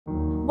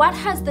What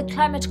has the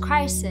climate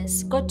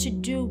crisis got to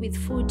do with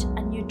food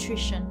and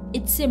nutrition?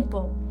 It's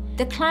simple.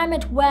 The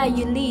climate where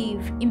you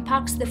live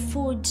impacts the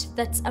food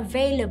that's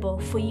available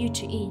for you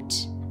to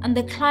eat. And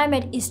the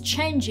climate is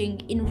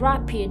changing in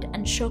rapid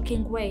and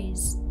shocking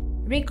ways.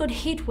 Record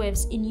heat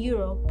waves in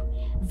Europe,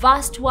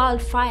 vast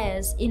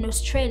wildfires in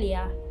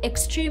Australia,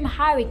 extreme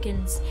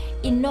hurricanes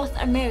in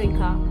North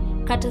America,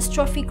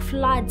 catastrophic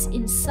floods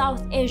in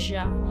South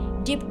Asia,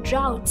 deep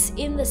droughts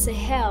in the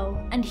Sahel,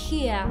 and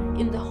here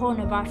in the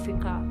Horn of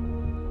Africa.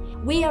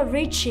 We are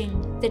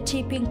reaching the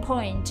tipping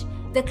point.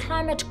 The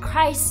climate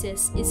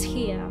crisis is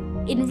here.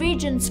 In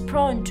regions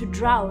prone to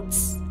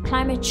droughts,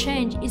 climate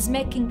change is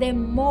making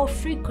them more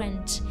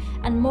frequent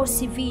and more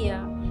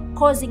severe,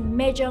 causing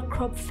major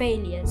crop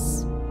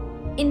failures.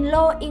 In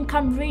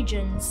low-income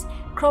regions,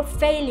 crop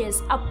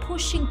failures are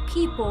pushing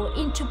people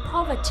into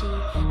poverty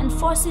and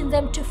forcing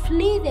them to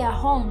flee their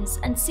homes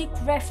and seek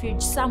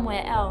refuge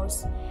somewhere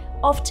else,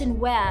 often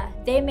where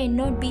there may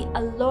not be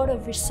a lot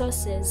of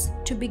resources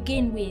to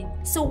begin with.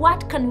 So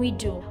what can we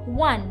do?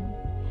 1.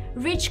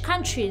 Rich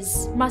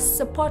countries must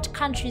support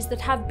countries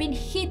that have been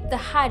hit the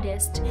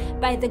hardest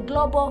by the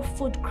global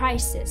food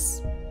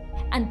crisis.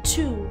 And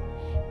 2.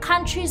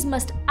 Countries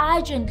must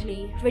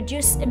urgently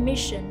reduce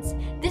emissions.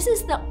 This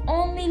is the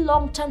only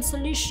long-term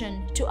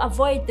solution to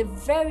avoid the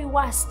very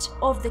worst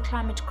of the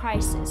climate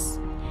crisis.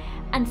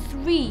 And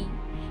 3.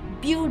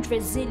 Build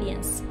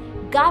resilience.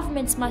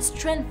 Governments must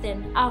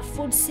strengthen our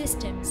food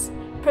systems,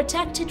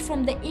 protect it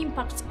from the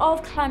impacts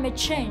of climate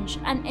change,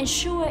 and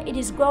ensure it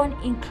is grown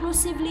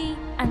inclusively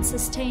and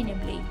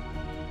sustainably.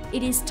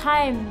 It is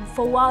time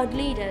for world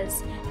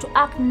leaders to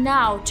act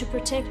now to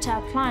protect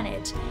our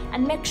planet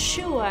and make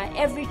sure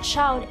every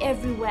child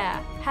everywhere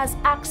has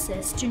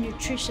access to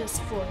nutritious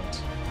food.